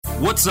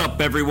What's up,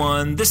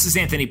 everyone? This is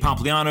Anthony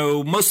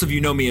Pompliano. Most of you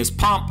know me as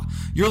Pomp.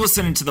 You're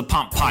listening to the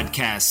Pomp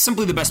Podcast,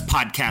 simply the best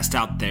podcast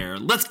out there.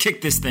 Let's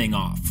kick this thing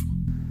off.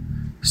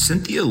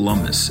 Cynthia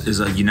Lummis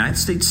is a United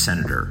States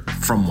Senator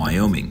from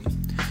Wyoming.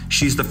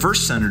 She's the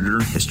first senator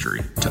in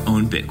history to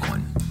own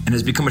Bitcoin and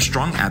has become a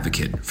strong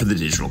advocate for the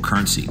digital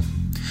currency.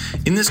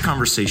 In this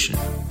conversation,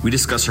 we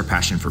discuss her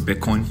passion for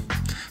Bitcoin,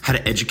 how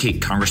to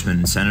educate congressmen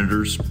and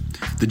senators,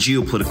 the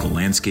geopolitical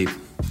landscape,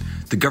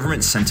 the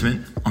government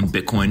sentiment on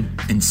Bitcoin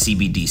and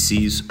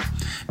CBDCs,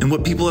 and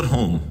what people at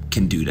home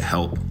can do to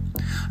help.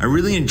 I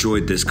really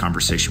enjoyed this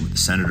conversation with the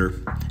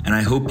senator, and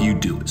I hope you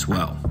do as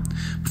well.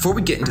 Before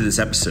we get into this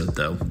episode,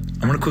 though,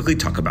 I want to quickly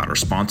talk about our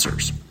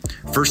sponsors.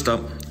 First up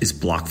is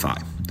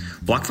BlockFi.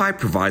 BlockFi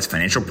provides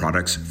financial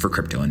products for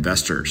crypto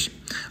investors.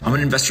 I'm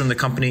an investor in the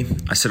company,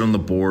 I sit on the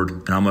board,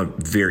 and I'm a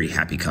very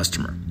happy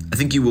customer. I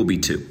think you will be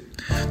too.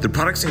 The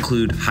products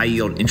include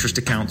high-yield interest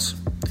accounts,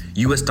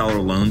 US dollar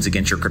loans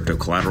against your crypto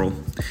collateral,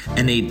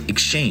 and an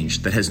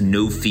exchange that has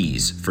no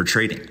fees for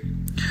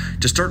trading.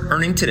 To start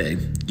earning today,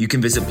 you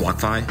can visit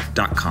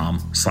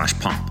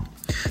blockfi.com/pomp.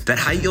 That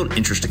high-yield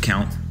interest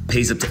account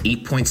pays up to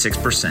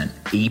 8.6%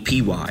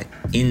 APY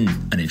in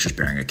an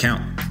interest-bearing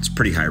account. It's a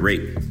pretty high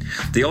rate.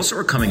 They also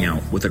are coming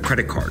out with a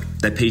credit card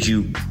that pays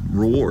you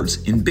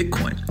rewards in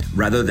Bitcoin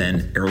rather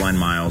than airline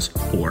miles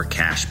or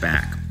cash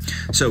back.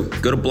 So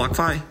go to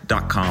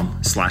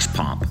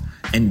blockfi.com/pomp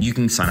and you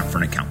can sign up for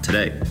an account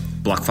today.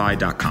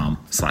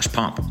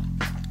 blockfi.com/pomp.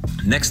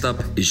 Next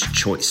up is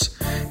Choice.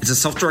 It's a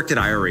self-directed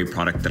IRA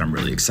product that I'm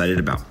really excited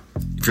about.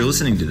 If you're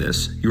listening to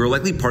this, you are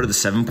likely part of the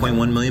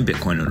 7.1 million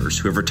Bitcoin owners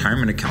who have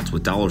retirement accounts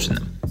with dollars in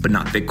them, but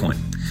not Bitcoin.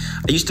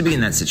 I used to be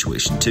in that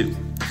situation too.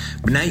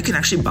 But now you can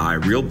actually buy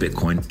real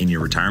Bitcoin in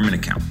your retirement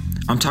account.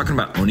 I'm talking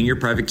about owning your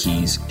private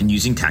keys and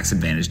using tax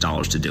advantage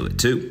dollars to do it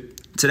too.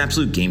 It's an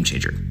absolute game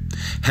changer.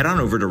 Head on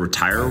over to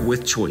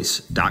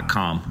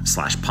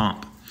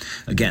retirewithchoice.com/pomp.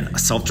 Again, a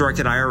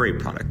self-directed IRA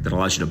product that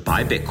allows you to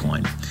buy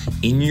Bitcoin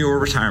in your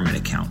retirement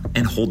account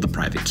and hold the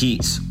private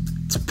keys.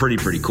 It's pretty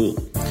cool.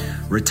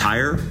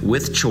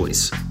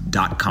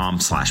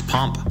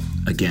 Retirewithchoice.com/pomp.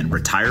 Again,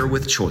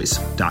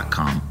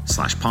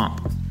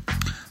 retirewithchoice.com/pomp.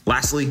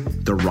 Lastly,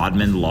 the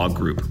Rodman Law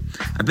Group.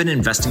 I've been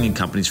investing in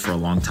companies for a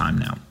long time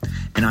now,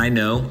 and I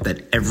know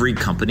that every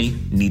company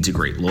needs a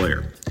great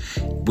lawyer.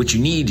 What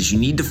you need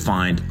to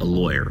find a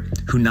lawyer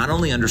who not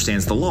only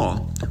understands the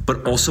law,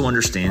 but also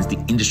understands the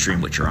industry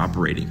in which you're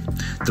operating.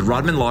 The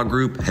Rodman Law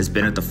Group has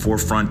been at the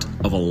forefront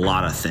of a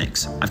lot of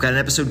things. I've got an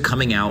episode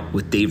coming out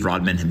with Dave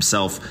Rodman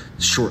himself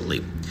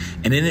shortly.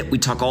 And in it, we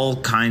talk all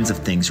kinds of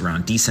things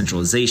around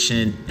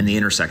decentralization and the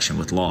intersection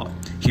with law.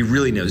 He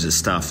really knows his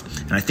stuff.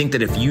 And I think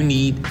that if you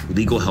need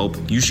legal help,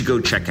 you should go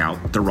check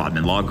out the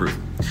Rodman Law Group.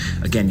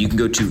 Again, you can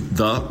go to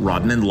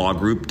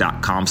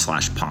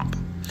therodmanlawgroup.com/pomp.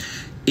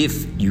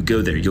 If you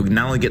go there, you'll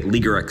not only get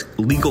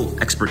legal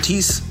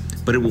expertise,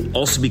 but it will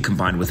also be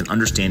combined with an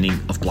understanding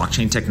of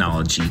blockchain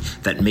technology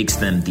that makes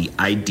them the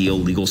ideal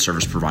legal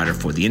service provider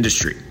for the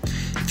industry.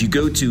 If you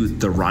go to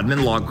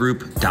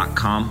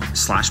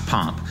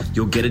therodmanlawgroup.com/pomp,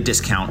 you'll get a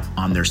discount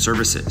on their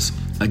services.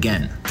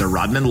 Again,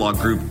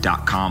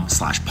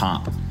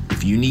 therodmanlawgroup.com/pomp.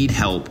 If you need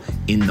help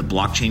in the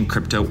blockchain,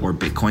 crypto, or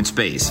Bitcoin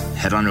space,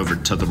 head on over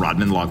to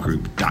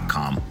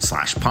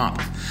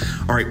therodmanlawgroup.com/pomp.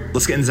 All right,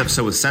 let's get into this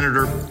episode with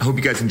Senator. I hope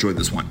you guys enjoyed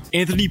this one.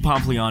 Anthony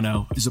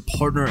Pompliano is a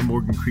partner at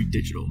Morgan Creek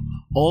Digital.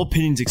 All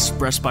opinions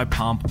expressed by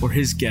Pomp or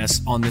his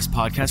guests on this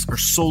podcast are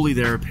solely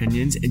their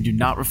opinions and do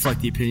not reflect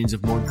the opinions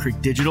of Morgan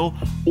Creek Digital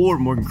or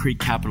Morgan Creek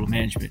Capital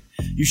Management.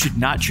 You should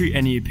not treat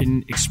any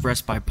opinion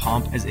expressed by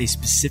Pomp as a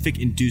specific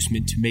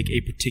inducement to make a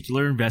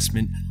particular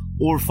investment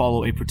or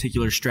follow a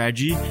particular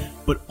strategy,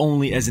 but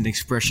only as an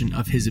expression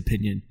of his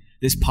opinion.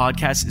 This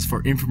podcast is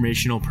for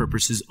informational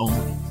purposes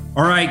only.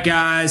 All right,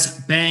 guys,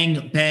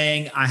 bang,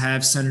 bang. I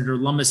have Senator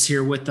Lummis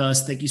here with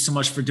us. Thank you so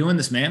much for doing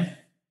this, man.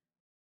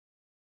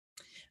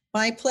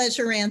 My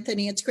pleasure,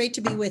 Anthony. It's great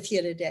to be with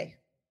you today.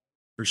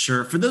 For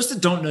sure. For those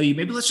that don't know you,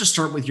 maybe let's just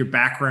start with your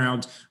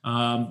background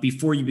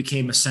before you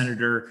became a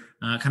senator.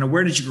 Kind of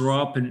where did you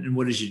grow up and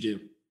what did you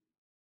do?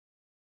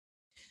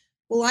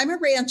 Well, I'm a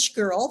ranch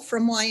girl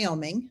from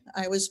Wyoming.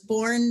 I was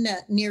born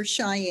near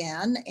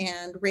Cheyenne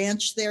and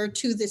ranch there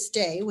to this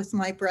day with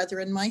my brother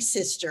and my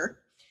sister.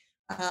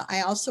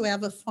 I also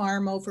have a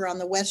farm over on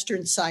the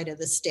western side of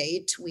the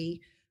state. We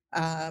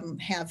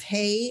have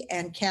hay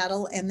and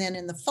cattle, and then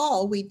in the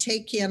fall, we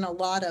take in a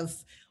lot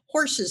of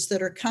horses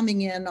that are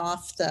coming in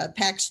off the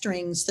pack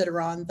strings that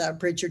are on the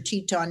Bridger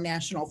Teton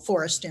National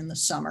Forest in the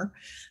summer.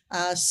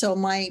 So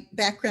my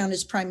background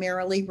is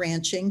primarily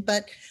ranching,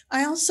 but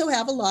I also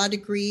have a law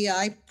degree.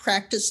 I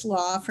practiced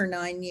law for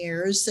 9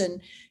 years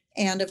and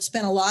have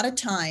spent a lot of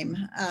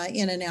time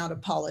in and out of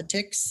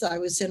politics. I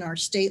was in our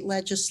state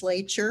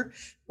legislature,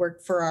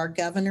 worked for our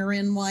governor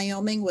in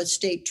Wyoming, was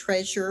state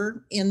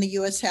treasurer in the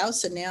U.S.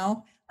 House, and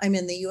now I'm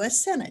in the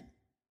U.S. Senate.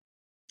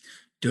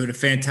 Doing a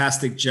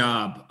fantastic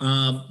job.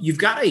 You've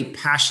got a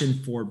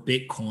passion for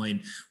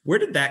Bitcoin. Where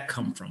did that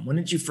come from? When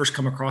did you first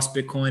come across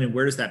Bitcoin, and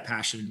where does that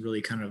passion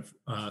really kind of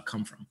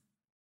come from?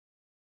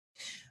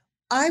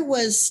 I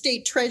was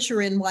state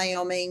treasurer in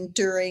Wyoming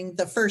during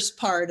the first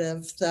part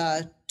of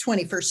the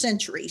 21st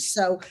century.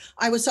 So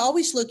I was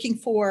always looking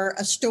for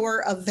a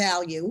store of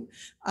value.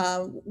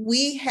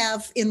 We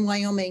have in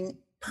Wyoming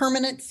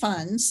permanent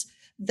funds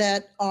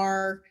that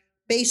are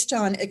based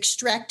on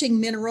extracting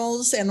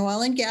minerals and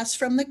oil and gas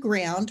from the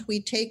ground.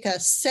 We take a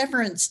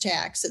severance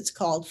tax, it's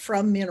called,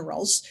 from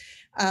minerals,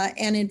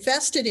 and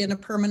invest it in a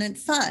permanent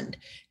fund.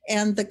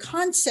 And the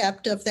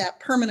concept of that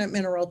permanent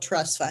mineral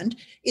trust fund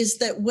is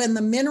that when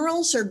the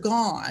minerals are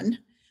gone,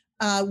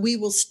 we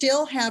will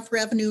still have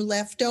revenue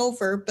left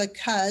over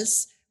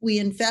because we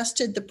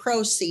invested the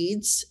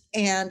proceeds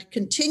and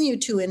continue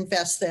to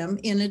invest them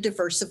in a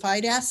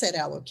diversified asset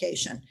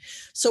allocation.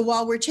 So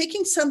while we're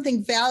taking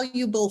something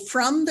valuable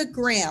from the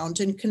ground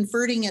and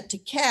converting it to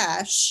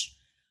cash,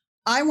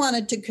 I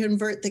wanted to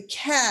convert the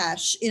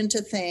cash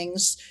into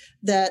things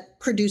that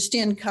produced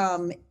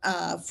income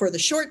for the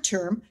short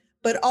term,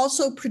 but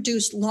also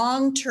produced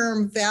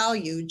long-term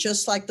value,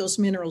 just like those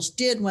minerals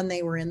did when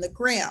they were in the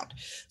ground.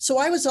 So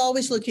I was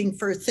always looking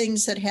for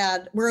things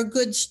that were a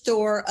good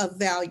store of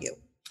value.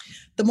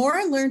 The more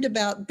I learned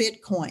about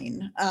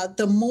Bitcoin,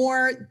 the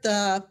more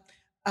the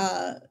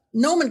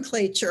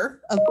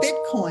nomenclature of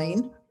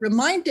Bitcoin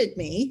reminded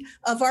me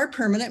of our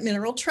permanent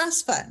mineral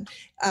trust fund.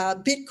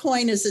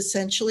 Bitcoin is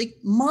essentially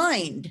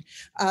mined.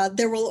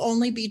 There will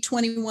only be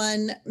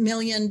 21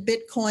 million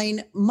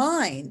Bitcoin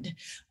mined.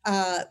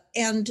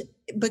 And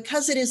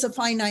because it is a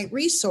finite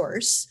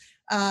resource,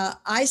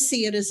 I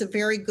see it as a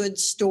very good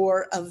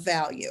store of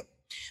value.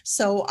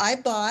 So I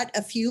bought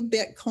a few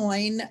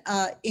Bitcoin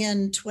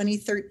in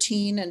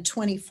 2013 and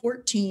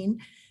 2014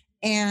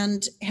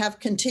 and have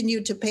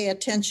continued to pay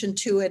attention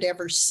to it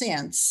ever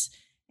since.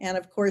 And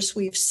of course,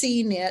 we've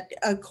seen it,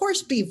 of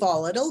course, be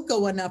volatile,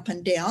 going up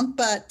and down,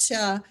 but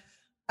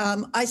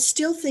I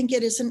still think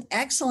it is an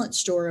excellent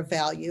store of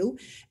value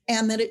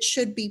and that it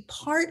should be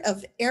part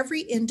of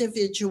every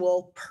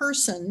individual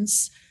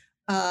person's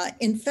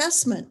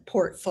investment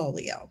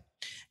portfolio.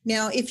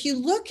 Now, if you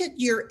look at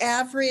your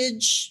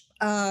average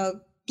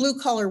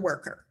blue-collar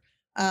worker,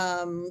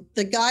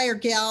 the guy or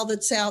gal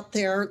that's out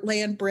there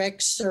laying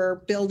bricks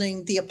or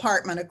building the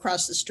apartment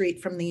across the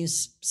street from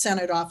these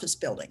Senate office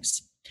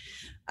buildings,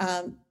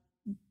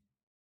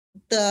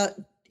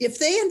 if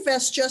they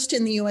invest just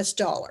in the US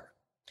dollar,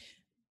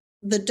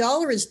 the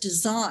dollar is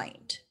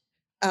designed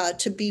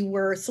to be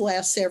worth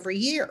less every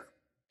year.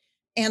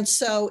 And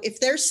so if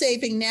they're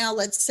saving now,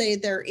 let's say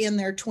they're in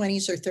their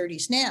 20s or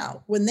 30s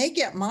now, when they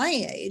get my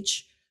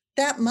age,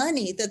 that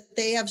money that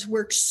they have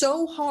worked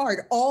so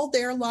hard all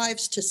their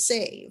lives to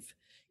save,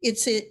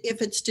 if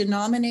it's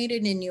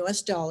denominated in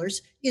US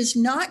dollars, is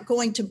not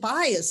going to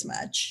buy as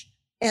much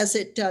as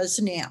it does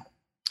now.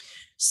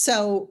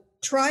 So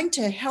trying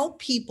to help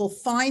people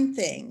find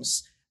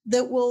things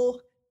that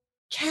will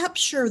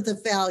capture the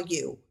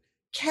value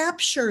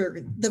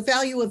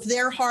of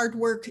their hard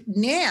work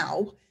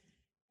now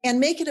and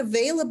make it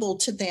available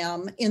to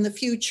them in the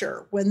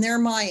future when they're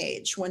my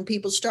age, when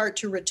people start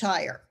to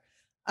retire.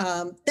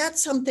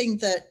 That's something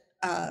that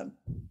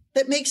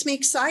makes me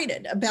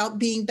excited about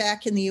being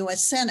back in the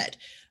U.S. Senate.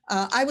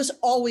 I was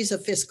always a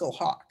fiscal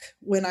hawk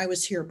when I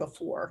was here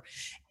before.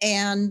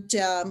 And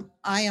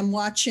I am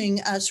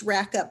watching us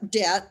rack up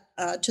debt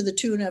to the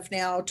tune of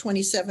now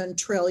 27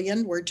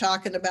 trillion. We're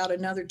talking about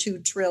another 2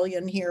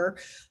 trillion here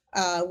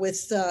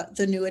with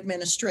the new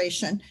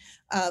administration.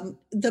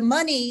 The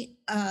money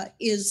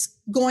is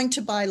going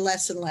to buy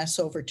less and less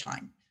over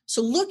time.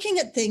 So looking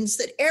at things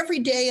that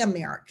everyday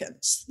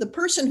Americans, the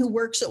person who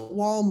works at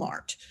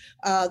Walmart,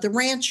 the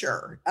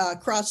rancher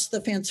across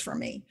the fence from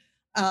me,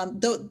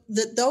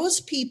 those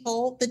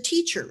people, the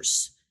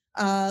teachers,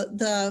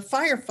 the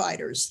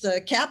firefighters,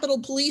 the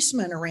Capitol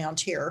policemen around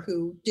here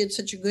who did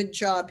such a good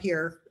job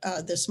here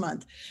this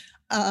month.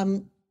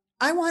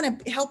 I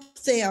want to help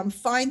them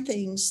find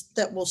things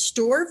that will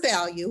store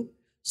value.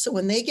 So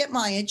when they get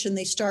my age and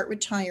they start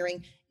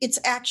retiring, it's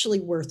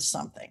actually worth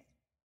something.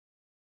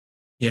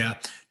 Yeah.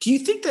 Do you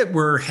think that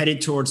we're headed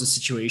towards a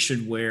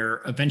situation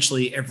where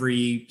eventually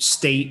every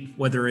state,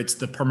 whether it's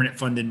the permanent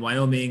fund in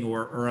Wyoming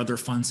or other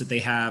funds that they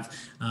have,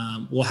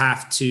 will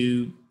have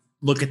to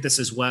look at this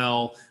as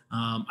well?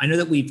 I know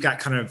that we've got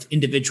kind of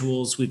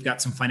individuals, we've got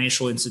some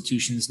financial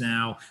institutions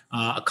now,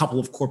 a couple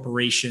of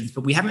corporations,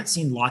 but we haven't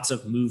seen lots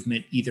of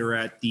movement either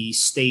at the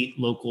state,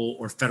 local,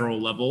 or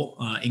federal level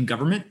in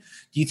government.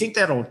 Do you think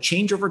that'll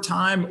change over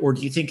time, or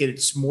do you think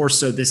it's more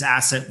so this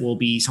asset will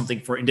be something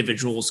for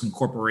individuals and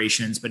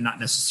corporations, but not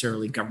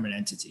necessarily government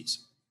entities?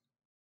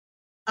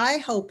 I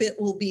hope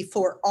it will be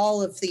for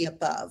all of the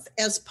above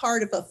as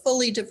part of a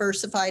fully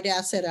diversified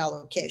asset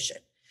allocation.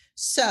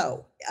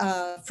 So,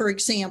 for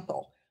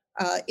example,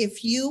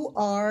 if you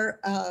are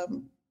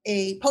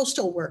a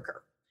postal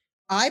worker,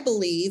 I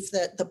believe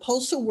that the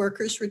postal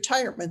workers'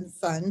 retirement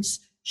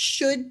funds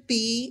should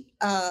be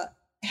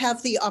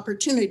have the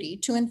opportunity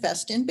to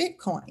invest in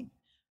Bitcoin.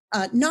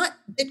 Not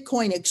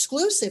Bitcoin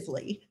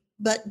exclusively,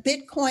 but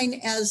Bitcoin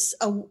as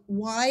a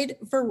wide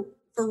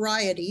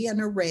variety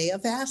and array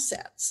of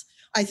assets.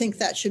 I think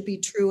that should be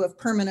true of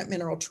permanent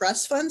mineral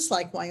trust funds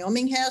like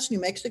Wyoming has,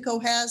 New Mexico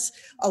has,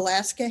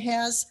 Alaska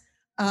has,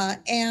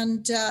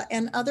 and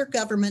other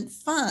government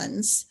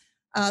funds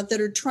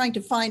that are trying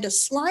to find a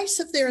slice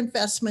of their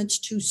investments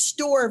to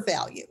store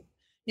value.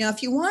 Now,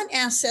 if you want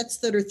assets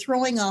that are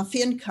throwing off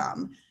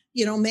income,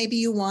 maybe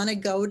you want to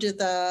go to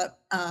the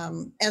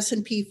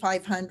S&P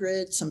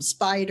 500, some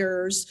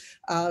spiders,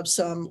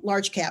 some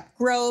large cap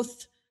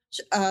growth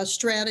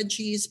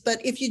strategies. But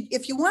if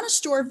you want to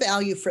store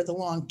value for the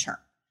long term,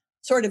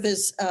 sort of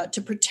as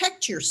to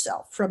protect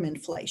yourself from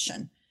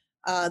inflation,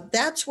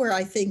 that's where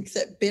I think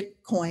that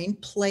Bitcoin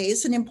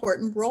plays an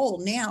important role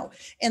now.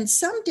 And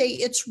someday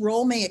its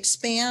role may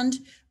expand.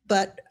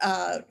 But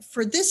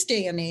for this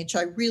day and age,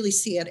 I really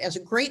see it as a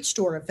great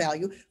store of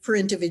value for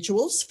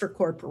individuals, for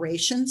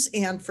corporations,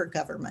 and for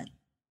government.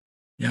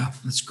 Yeah,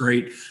 that's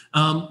great.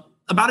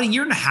 About a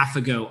year and a half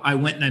ago, I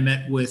went and I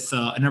met with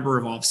a number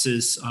of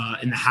offices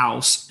in the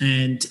House.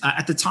 And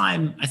at the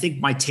time, I think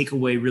my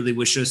takeaway really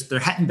was just there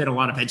hadn't been a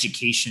lot of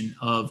education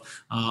of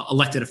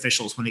elected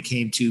officials when it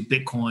came to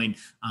Bitcoin,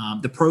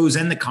 the pros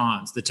and the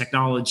cons, the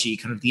technology,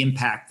 kind of the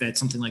impact that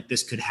something like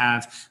this could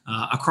have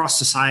across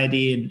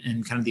society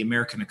and kind of the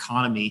American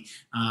economy.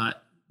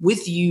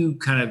 With you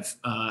kind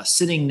of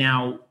sitting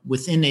now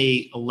within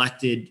a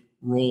elected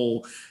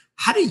role,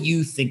 how do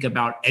you think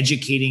about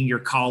educating your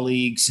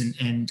colleagues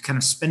and kind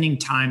of spending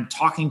time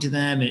talking to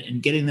them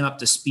and getting them up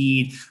to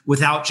speed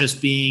without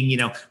just being,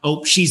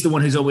 oh, she's the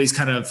one who's always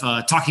kind of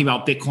talking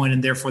about Bitcoin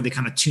and therefore they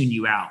kind of tune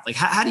you out? Like,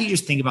 how do you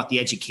just think about the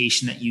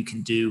education that you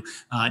can do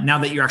now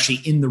that you're actually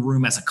in the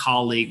room as a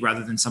colleague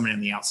rather than somebody on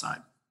the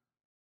outside?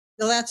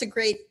 Well, that's a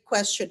great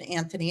question,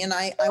 Anthony. And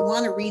I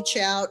want to reach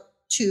out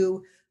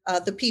to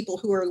the people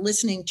who are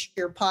listening to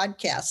your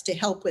podcast to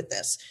help with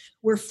this.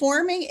 We're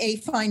forming a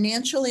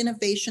financial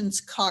innovations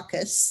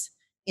caucus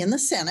in the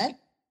Senate.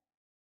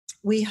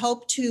 We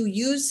hope to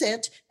use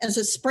it as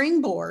a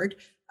springboard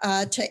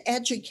to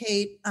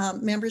educate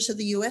members of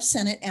the U.S.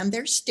 Senate and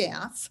their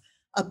staff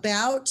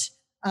about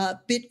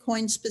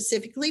Bitcoin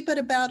specifically, but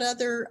about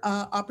other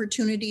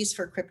opportunities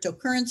for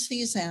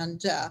cryptocurrencies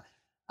and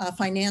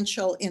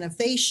financial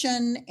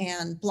innovation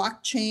and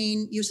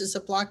blockchain, uses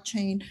of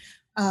blockchain.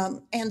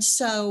 And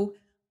so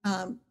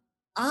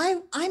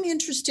I'm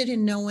interested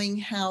in knowing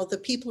how the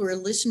people who are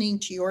listening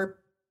to your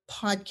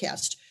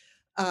podcast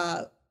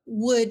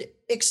would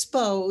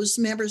expose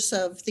members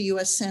of the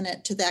U.S.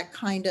 Senate to that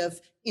kind of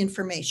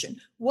information.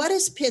 What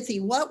is pithy?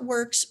 What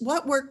works?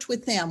 What worked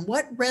with them?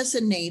 What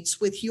resonates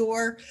with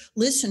your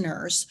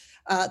listeners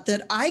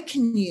that I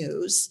can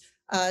use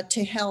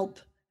to help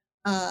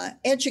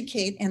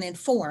educate and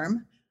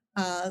inform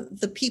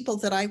the people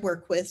that I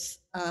work with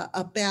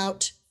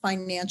about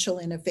financial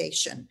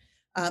innovation.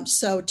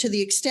 So to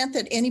the extent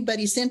that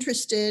anybody's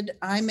interested,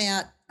 I'm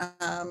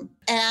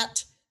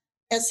at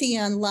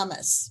SEN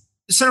Lummis.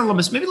 Senator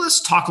Lummis, maybe let's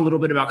talk a little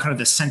bit about kind of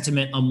the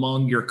sentiment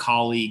among your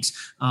colleagues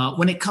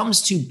when it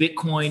comes to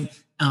Bitcoin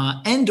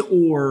and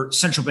or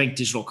central bank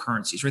digital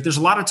currencies, right? There's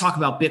a lot of talk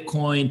about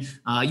Bitcoin,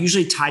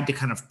 usually tied to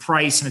kind of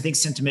price, and I think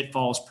sentiment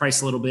follows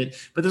price a little bit,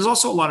 but there's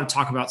also a lot of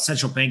talk about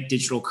central bank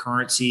digital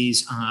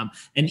currencies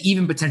and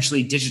even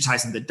potentially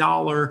digitizing the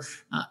dollar.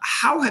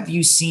 How have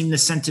you seen the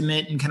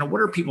sentiment and kind of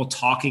what are people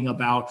talking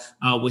about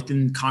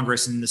within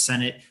Congress and the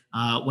Senate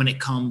when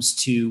it comes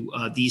to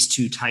these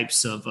two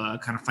types of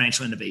kind of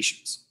financial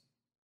innovations?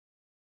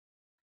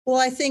 Well,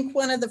 I think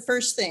one of the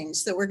first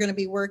things that we're going to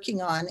be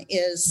working on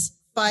is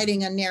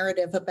fighting a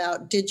narrative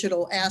about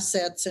digital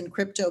assets and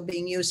crypto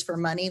being used for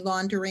money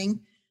laundering,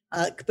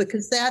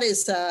 because that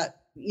is,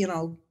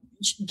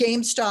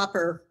 game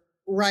stopper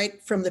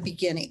right from the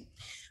beginning.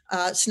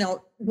 So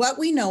now what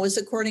we know is,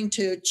 according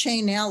to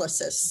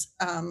Chainalysis,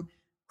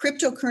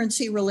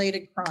 cryptocurrency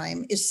related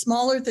crime is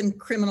smaller than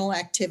criminal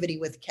activity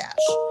with cash.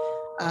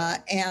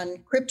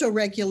 And crypto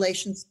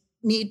regulations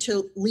need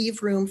to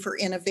leave room for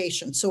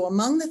innovation. So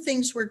among the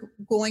things we're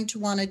going to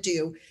want to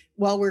do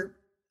while we're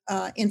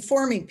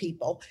informing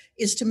people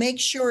is to make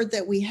sure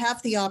that we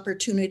have the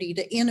opportunity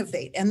to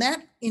innovate. And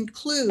that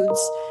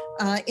includes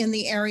in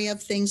the area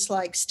of things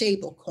like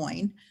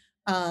stablecoin.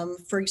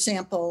 For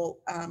example,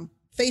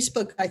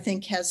 Facebook, I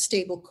think, has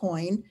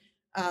stablecoin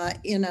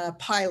in a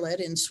pilot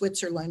in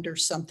Switzerland or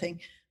something.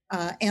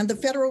 And the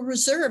Federal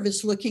Reserve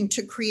is looking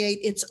to create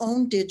its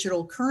own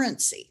digital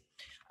currency.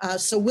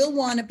 So we'll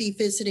want to be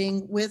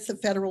visiting with the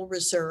Federal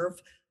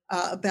Reserve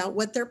about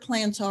what their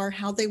plans are,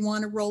 how they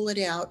want to roll it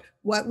out,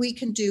 what we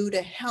can do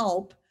to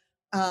help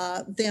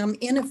them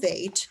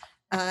innovate.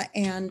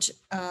 And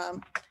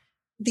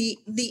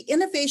the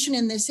innovation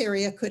in this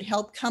area could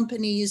help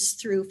companies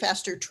through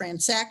faster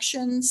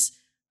transactions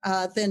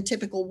than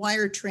typical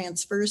wire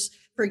transfers.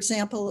 For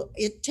example,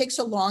 it takes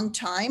a long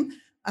time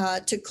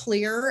to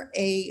clear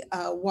a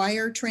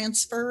wire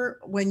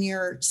transfer when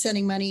you're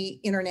sending money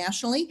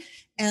internationally.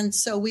 And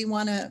so we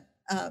want to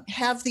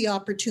have the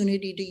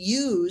opportunity to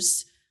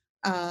use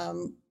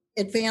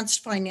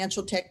advanced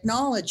financial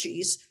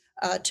technologies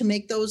to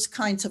make those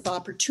kinds of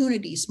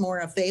opportunities more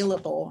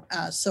available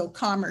so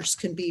commerce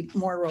can be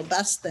more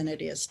robust than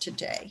it is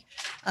today.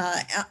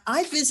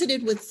 I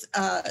visited with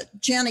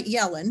Janet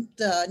Yellen,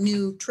 the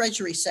new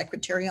Treasury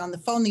Secretary, on the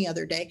phone the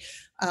other day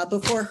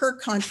before her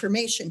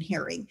confirmation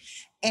hearing.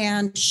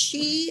 And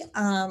she,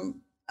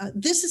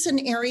 this is an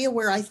area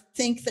where I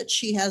think that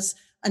she has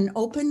an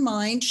open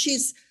mind.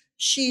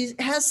 She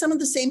has some of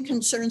the same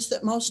concerns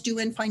that most do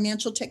in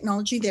financial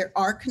technology. They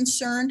are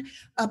concerned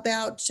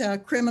about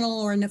criminal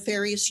or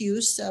nefarious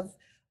use of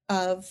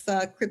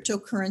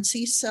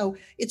cryptocurrency. So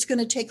it's going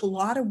to take a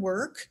lot of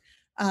work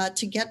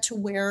to get to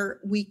where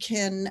we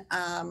can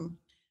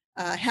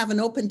have an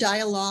open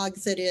dialogue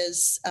that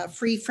is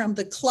free from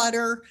the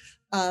clutter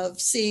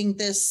of seeing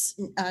this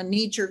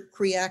knee-jerk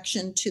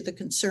reaction to the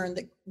concern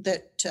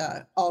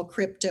that all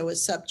crypto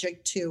is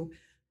subject to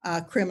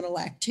criminal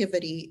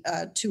activity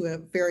to a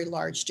very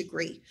large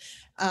degree.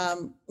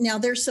 Now,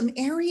 there's some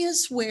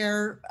areas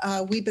where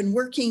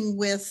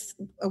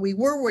we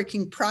were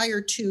working prior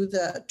to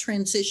the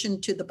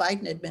transition to the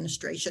Biden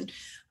administration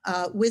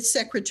with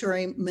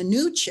Secretary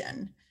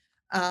Mnuchin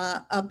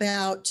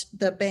about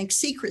the Bank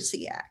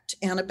Secrecy Act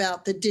and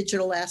about the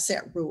digital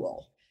asset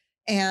rule.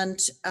 And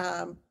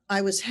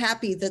I was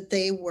happy that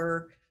they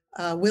were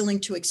willing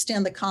to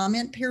extend the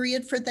comment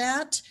period for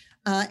that.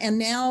 And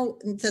now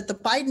that the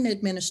Biden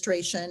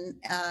administration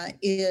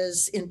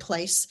is in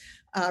place,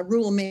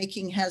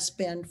 rulemaking has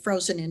been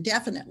frozen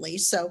indefinitely.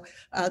 So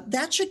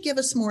that should give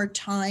us more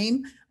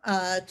time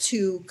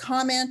to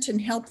comment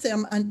and help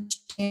them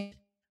understand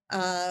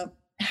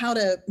how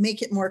to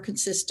make it more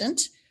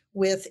consistent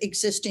with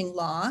existing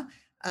law,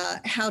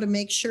 how to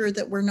make sure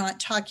that we're not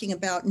talking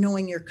about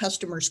knowing your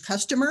customer's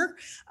customer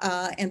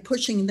and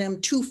pushing them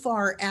too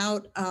far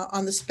out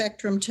on the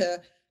spectrum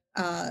to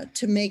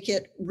make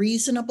it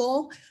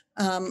reasonable.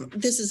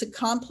 This is a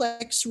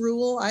complex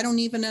rule. I don't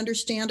even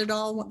understand it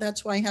all.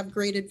 That's why I have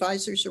great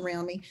advisors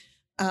around me.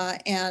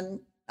 And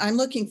I'm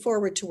looking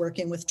forward to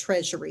working with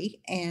Treasury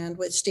and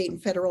with state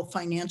and federal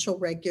financial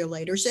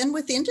regulators and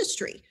with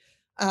industry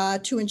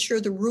to ensure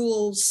the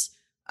rules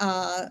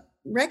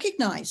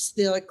recognize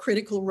the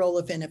critical role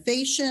of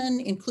innovation,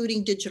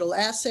 including digital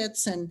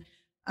assets, and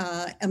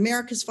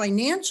America's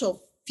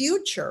financial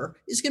future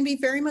is going to be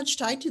very much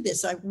tied to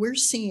this. We're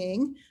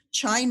seeing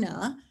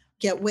China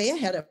get way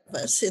ahead of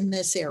us in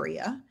this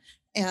area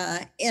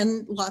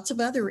and lots of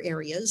other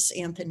areas,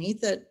 Anthony,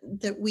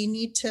 that we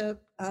need to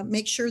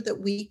make sure that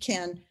we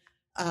can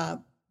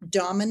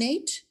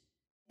dominate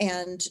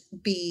and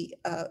be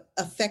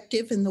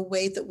effective in the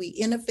way that we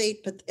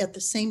innovate, but at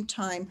the same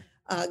time,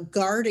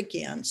 guard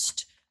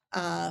against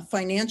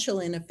financial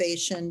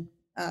innovation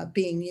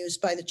being used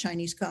by the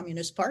Chinese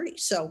Communist Party.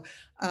 So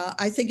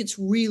I think it's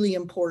really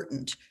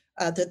important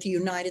that the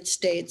United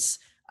States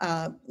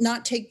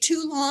not take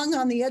too long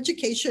on the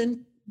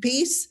education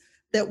piece,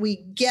 that we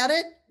get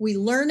it, we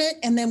learn it,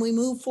 and then we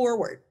move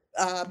forward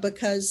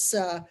because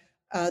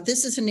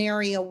this is an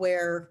area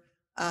where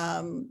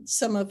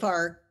some of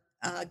our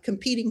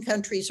competing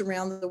countries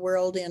around the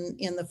world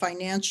in the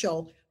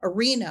financial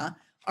arena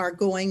are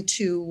going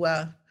to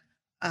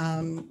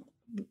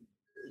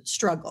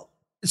struggle.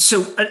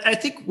 So I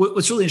think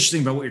what's really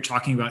interesting about what you're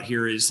talking about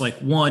here is like,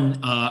 one,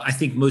 I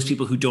think most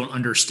people who don't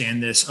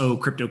understand this,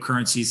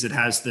 cryptocurrencies, it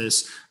has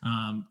this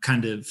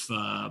kind of,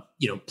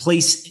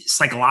 place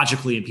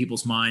psychologically in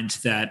people's mind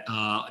that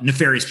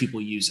nefarious people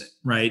use it,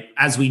 right?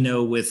 As we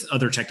know with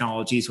other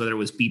technologies, whether it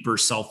was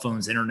beepers, cell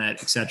phones,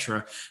 internet, et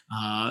cetera,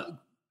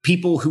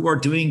 people who are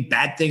doing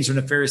bad things or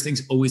nefarious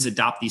things always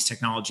adopt these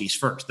technologies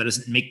first. That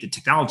doesn't make the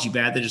technology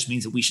bad. That just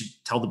means that we should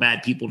tell the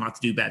bad people not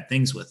to do bad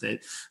things with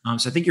it.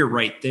 So I think you're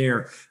right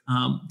there.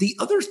 The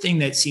other thing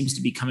that seems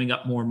to be coming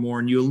up more and more,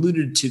 and you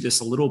alluded to this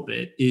a little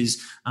bit,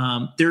 is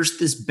there's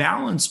this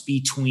balance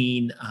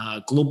between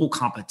global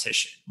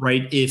competition,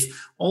 right?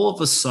 If all of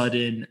a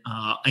sudden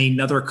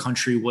another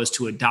country was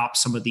to adopt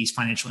some of these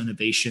financial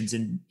innovations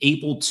and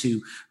able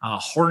to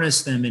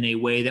harness them in a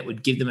way that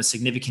would give them a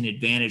significant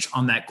advantage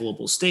on that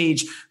global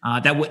stage,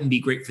 that wouldn't be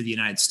great for the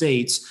United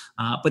States.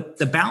 But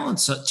the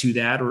balance to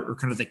that, or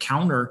kind of the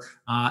counter,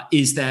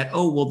 is that,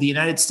 the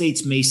United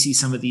States may see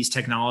some of these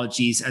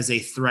technologies as a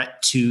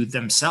threat to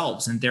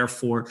themselves. And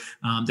therefore,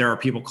 there are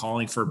people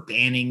calling for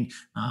banning,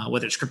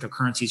 whether it's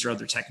cryptocurrencies or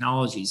other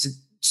technologies. It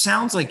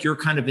sounds like you're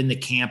kind of in the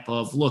camp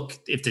of, look,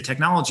 if the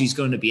technology is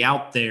going to be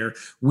out there,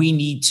 we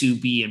need to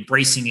be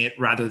embracing it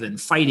rather than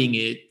fighting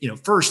it.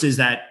 First, is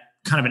that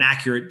kind of an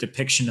accurate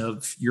depiction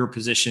of your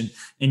position?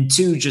 And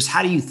two, just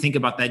how do you think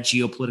about that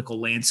geopolitical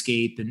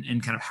landscape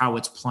and kind of how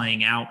it's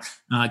playing out,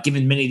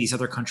 given many of these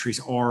other countries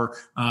are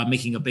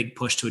making a big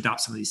push to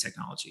adopt some of these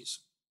technologies?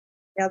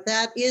 Yeah,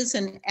 that is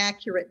an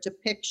accurate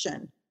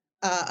depiction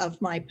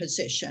of my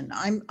position.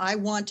 I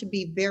want to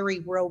be very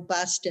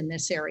robust in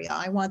this area.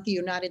 I want the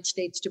United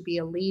States to be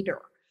a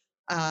leader.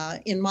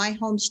 In my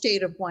home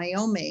state of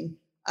Wyoming,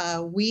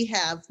 we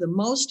have the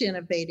most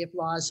innovative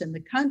laws in the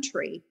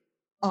country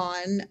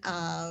on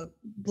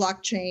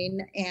blockchain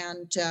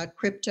and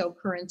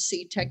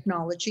cryptocurrency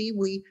technology.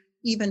 We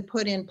even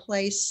put in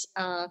place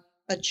a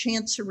a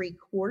chancery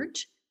court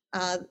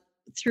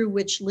through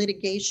which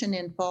litigation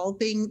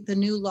involving the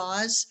new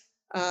laws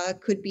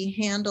could be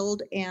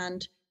handled.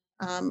 And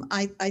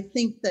I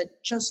think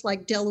that just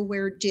like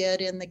Delaware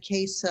did in the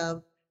case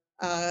of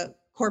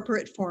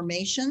corporate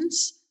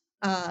formations,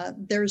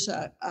 there's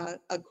a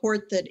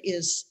court that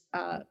is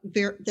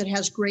that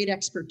has great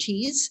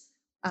expertise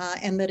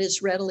and that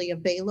is readily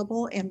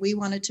available. And we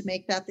wanted to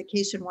make that the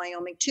case in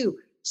Wyoming too,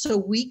 so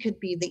we could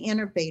be the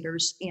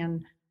innovators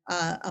in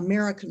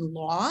American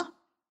law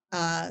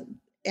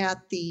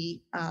at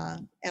the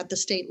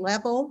state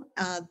level,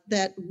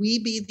 that we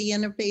be the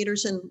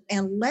innovators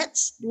and let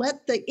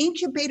the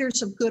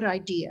incubators of good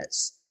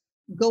ideas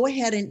go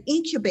ahead and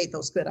incubate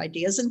those good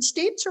ideas. And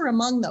states are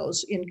among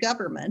those in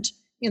government.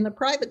 In the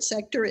private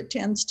sector, it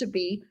tends to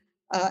be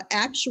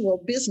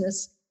actual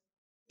business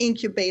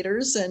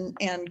incubators and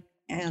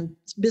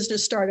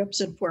business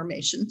startups and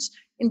formations.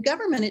 In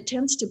government, it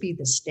tends to be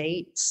the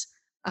states.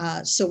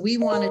 So we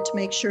wanted to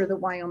make sure that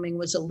Wyoming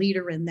was a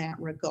leader in that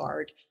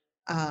regard.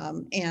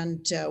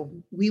 And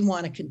we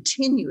want to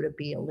continue to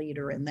be a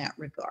leader in that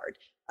regard.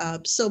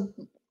 So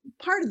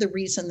part of the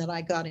reason that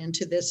I got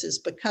into this is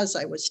because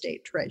I was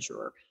state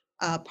treasurer.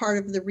 Part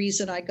of the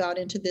reason I got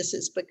into this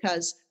is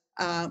because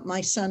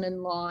my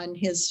son-in-law and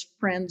his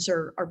friends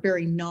are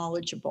very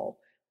knowledgeable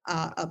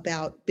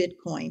about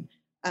Bitcoin.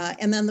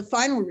 And then the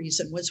final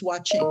reason was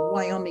watching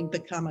Wyoming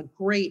become a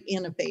great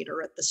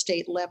innovator at the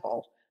state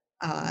level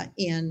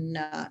in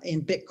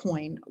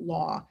Bitcoin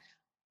law.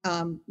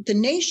 The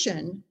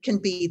nation can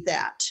be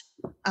that.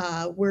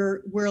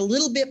 We're a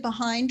little bit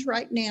behind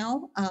right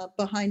now,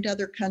 behind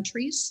other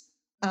countries,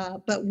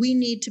 but we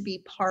need to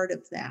be part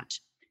of that.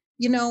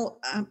 You know,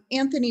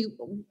 Anthony,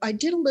 I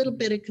did a little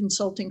bit of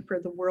consulting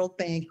for the World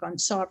Bank on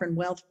sovereign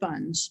wealth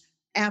funds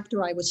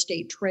after I was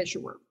state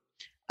treasurer.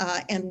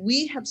 And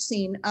we have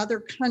seen other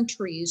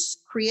countries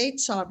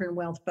create sovereign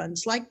wealth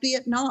funds, like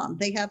Vietnam.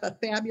 They have a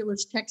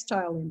fabulous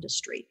textile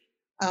industry.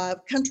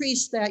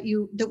 Countries that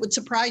would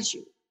surprise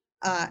you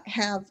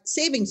have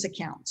savings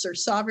accounts or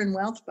sovereign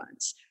wealth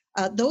funds.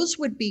 Those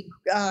would be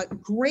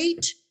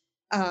great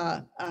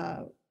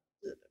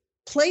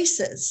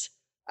places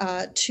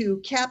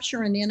to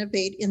capture and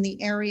innovate in the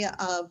area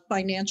of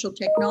financial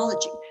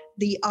technology.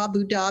 The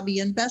Abu Dhabi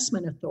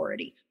Investment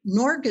Authority,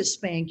 Norges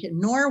Bank in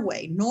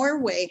Norway.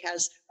 Norway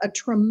has a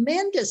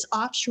tremendous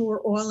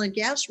offshore oil and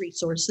gas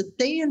resource that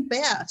they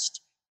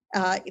invest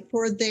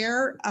for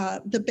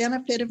the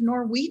benefit of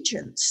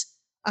Norwegians.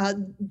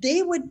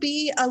 They would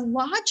be a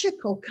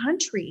logical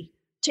country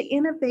to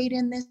innovate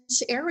in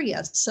this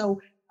area.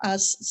 So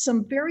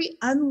some very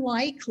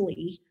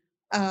unlikely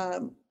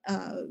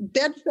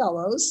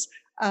bedfellows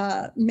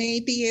may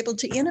be able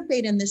to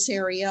innovate in this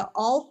area,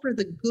 all for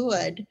the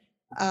good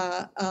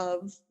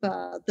of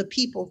the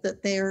people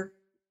that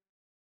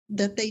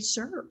they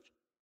serve.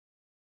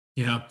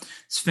 Yeah,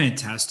 it's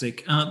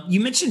fantastic.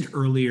 You mentioned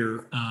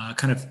earlier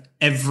kind of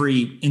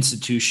every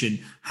institution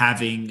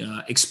having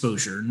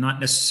exposure, not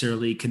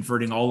necessarily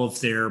converting all of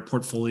their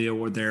portfolio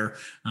or their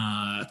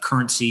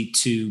currency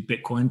to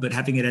Bitcoin, but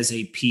having it as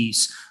a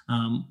piece.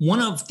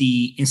 One of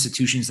the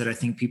institutions that I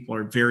think people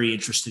are very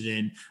interested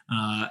in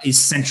is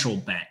central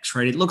banks,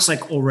 right? It looks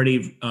like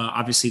already,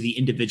 obviously, the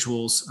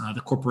individuals,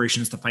 the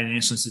corporations, the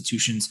financial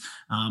institutions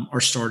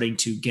are starting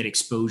to get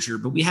exposure,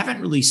 but we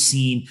haven't really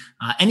seen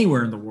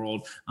anywhere in the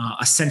world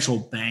a central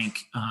bank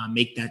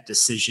make that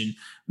decision.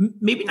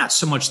 Maybe not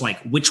so much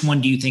like which one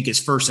do you think is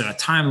first in a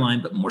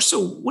timeline, but more so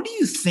what do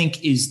you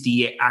think is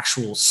the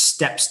actual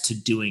steps to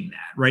doing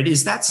that, right?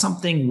 Is that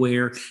something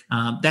where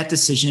that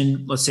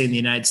decision, let's say in the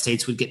United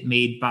States, would get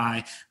made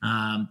by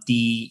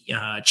the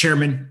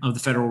chairman of the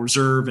Federal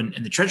Reserve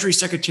and the Treasury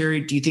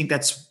Secretary? Do you think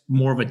that's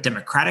more of a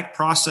democratic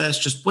process?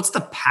 Just what's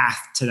the path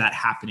to that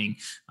happening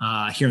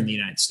here in the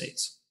United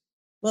States?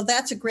 Well,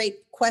 that's a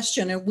great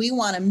question. And we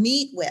want to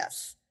meet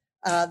with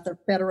the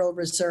Federal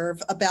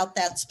Reserve about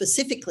that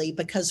specifically,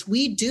 because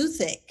we do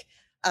think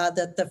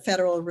that the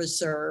Federal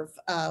Reserve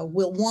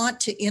will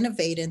want to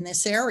innovate in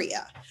this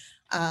area.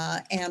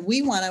 And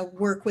we want to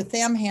work with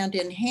them hand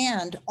in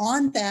hand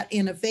on that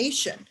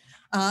innovation.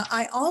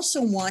 I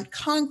also want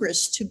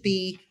Congress to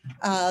be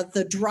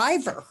the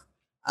driver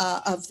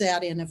of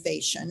that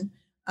innovation.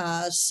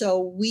 So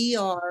we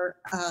are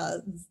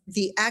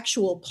the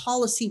actual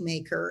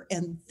policymaker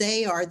and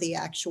they are the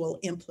actual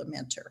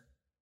implementer.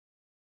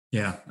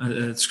 Yeah,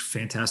 that's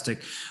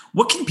fantastic.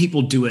 What can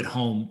people do at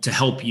home to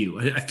help you?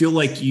 I feel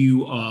like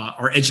you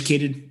are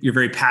educated. You're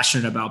very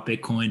passionate about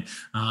Bitcoin.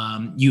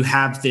 You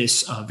have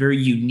this very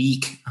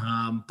unique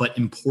but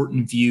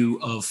important view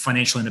of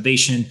financial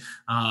innovation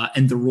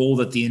and the role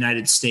that the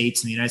United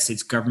States and the United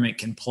States government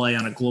can play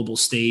on a global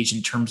stage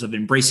in terms of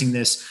embracing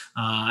this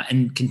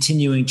and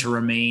continuing to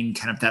remain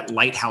kind of that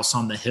lighthouse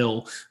on the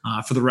hill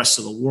for the rest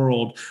of the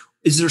world.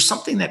 Is there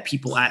something that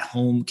people at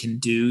home can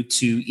do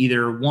to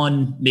either,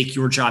 one, make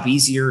your job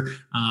easier,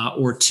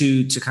 or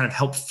two, to kind of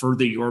help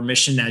further your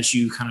mission as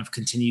you kind of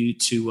continue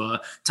to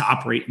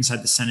operate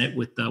inside the Senate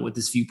with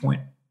this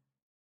viewpoint?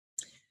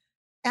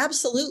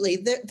 Absolutely.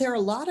 There are a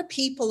lot of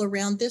people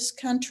around this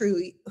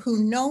country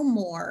who know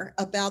more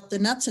about the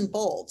nuts and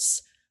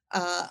bolts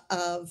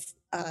of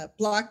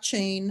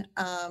blockchain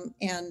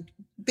and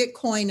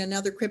Bitcoin and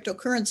other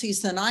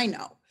cryptocurrencies than I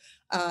know.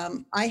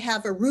 I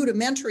have a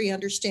rudimentary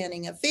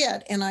understanding of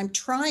it, and I'm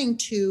trying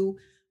to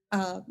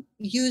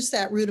use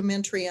that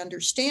rudimentary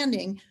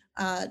understanding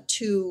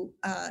to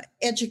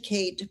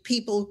educate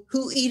people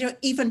who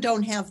even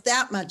don't have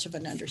that much of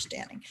an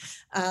understanding.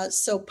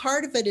 So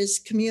part of it is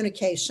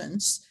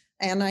communications,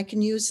 and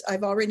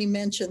I've already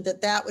mentioned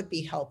that would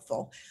be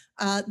helpful.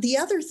 The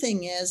other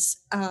thing is,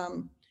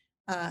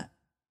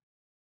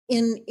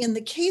 in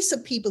the case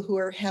of people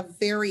who have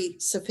very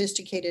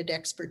sophisticated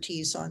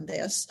expertise on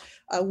this,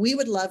 we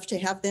would love to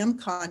have them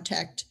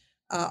contact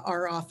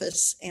our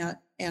office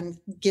and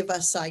give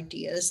us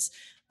ideas.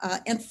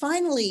 And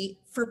finally,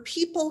 for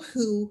people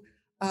who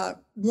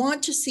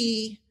want to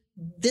see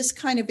this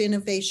kind of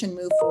innovation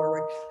move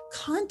forward,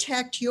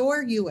 contact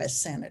your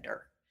U.S.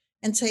 Senator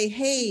and say,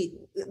 hey,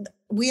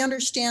 we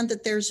understand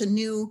that there's a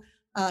new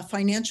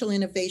Financial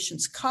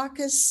Innovations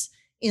Caucus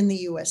in the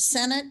U.S.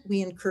 Senate.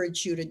 We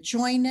encourage you to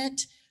join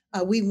it.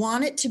 We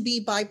want it to be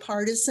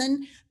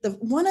bipartisan.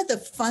 One of the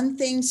fun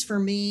things for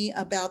me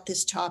about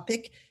this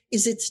topic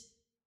is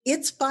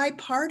it's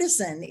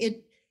bipartisan.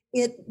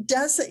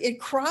 It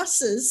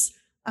crosses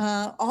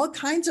all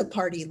kinds of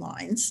party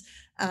lines.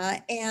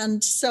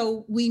 And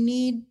so we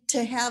need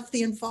to have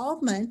the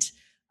involvement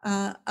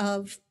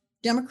of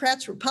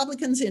Democrats,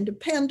 Republicans,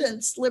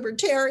 independents,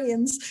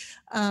 libertarians,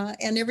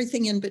 and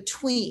everything in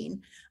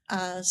between,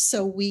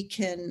 so we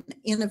can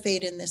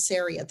innovate in this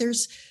area.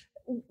 There's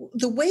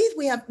the way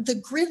we have the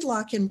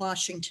gridlock in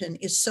Washington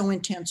is so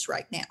intense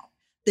right now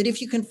that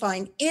if you can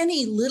find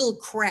any little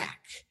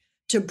crack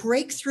to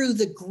break through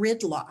the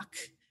gridlock,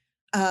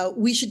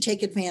 we should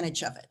take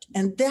advantage of it.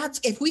 And that's,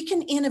 if we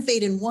can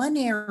innovate in one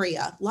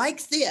area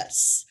like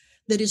this,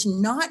 that is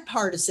not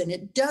partisan,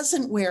 it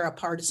doesn't wear a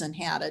partisan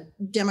hat, a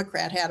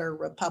Democrat hat or a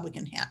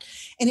Republican hat.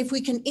 And if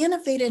we can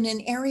innovate in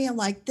an area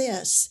like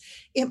this,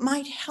 it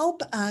might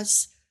help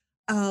us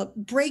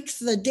break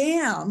the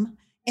dam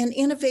and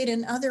innovate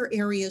in other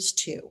areas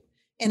too.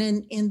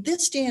 And in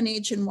this day and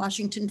age in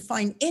Washington,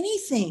 find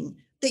anything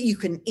that you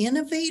can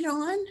innovate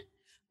on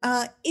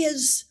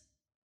is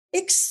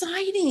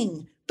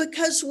exciting,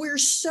 because we're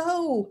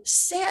so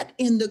set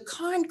in the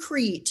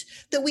concrete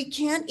that we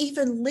can't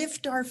even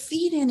lift our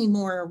feet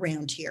anymore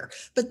around here.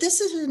 But this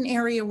is an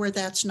area where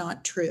that's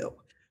not true.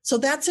 So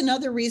that's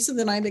another reason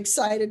that I'm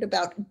excited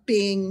about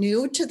being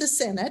new to the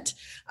Senate,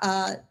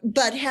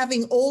 but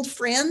having old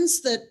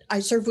friends that I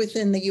serve with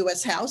in the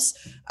U.S. House,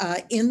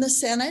 in the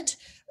Senate.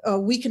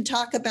 We can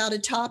talk about a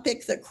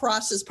topic that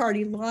crosses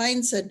party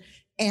lines,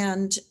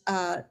 and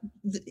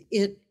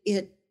it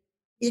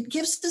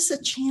gives us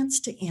a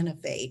chance to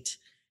innovate.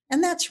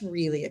 And that's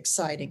really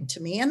exciting to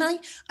me. And I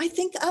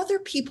think other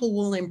people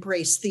will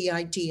embrace the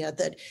idea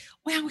that,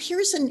 wow,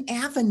 here's an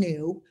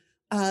avenue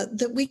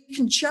that we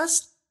can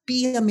just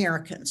be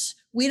Americans.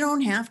 We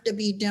don't have to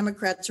be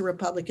Democrats or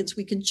Republicans.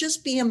 We can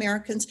just be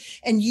Americans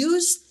and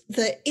use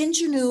the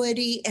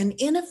ingenuity and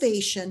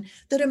innovation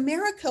that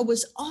America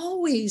was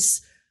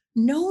always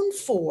known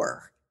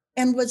for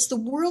and was the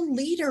world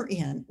leader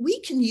in. We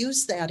can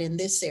use that in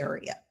this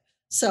area.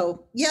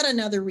 So yet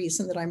another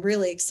reason that I'm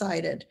really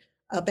excited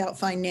about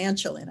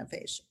financial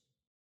innovation.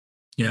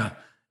 Yeah,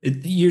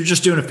 you're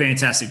just doing a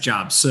fantastic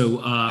job.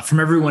 So from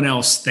everyone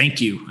else, thank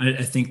you.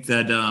 I think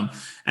that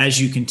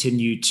as you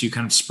continue to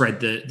kind of spread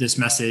this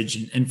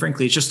message, and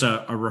frankly, it's just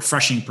a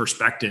refreshing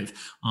perspective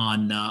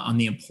on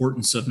the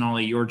importance of not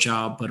only your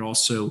job, but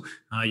also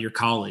your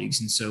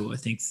colleagues. And so I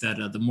think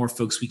that the more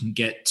folks we can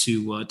get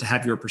to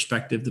have your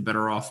perspective, the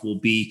better off we'll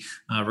be,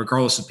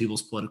 regardless of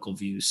people's political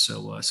views.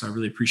 So I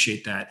really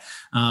appreciate that.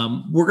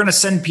 We're going to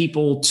send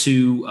people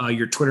to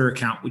your Twitter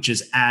account, which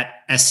is at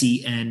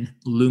SEN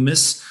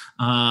Lummis.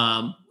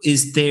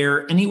 Is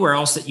there anywhere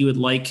else that you would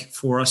like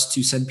for us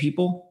to send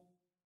people?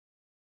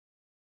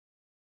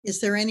 Is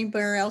there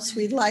anywhere else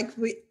we'd like?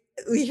 We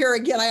here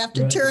again, I have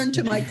to turn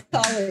to my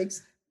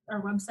colleagues.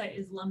 Our website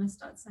is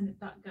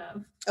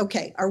lummis.senate.gov.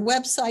 Okay, our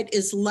website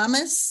is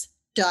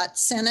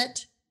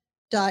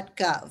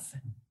lummis.senate.gov.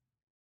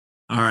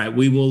 All right,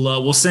 we will.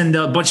 We'll send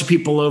a bunch of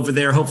people over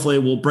there. Hopefully,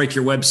 we'll break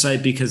your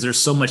website because there's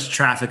so much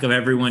traffic of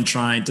everyone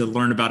trying to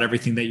learn about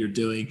everything that you're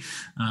doing.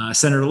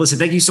 Senator, listen,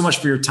 thank you so much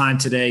for your time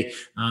today.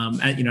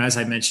 As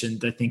I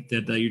mentioned, I think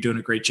that you're doing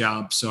a great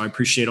job. So I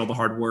appreciate all the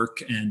hard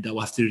work, and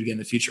we'll have to do it again in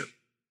the future.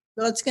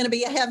 Well, it's going to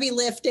be a heavy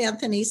lift,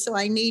 Anthony. So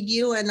I need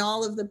you and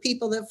all of the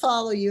people that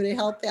follow you to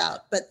help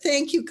out. But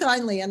thank you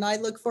kindly, and I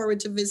look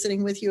forward to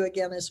visiting with you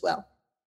again as well.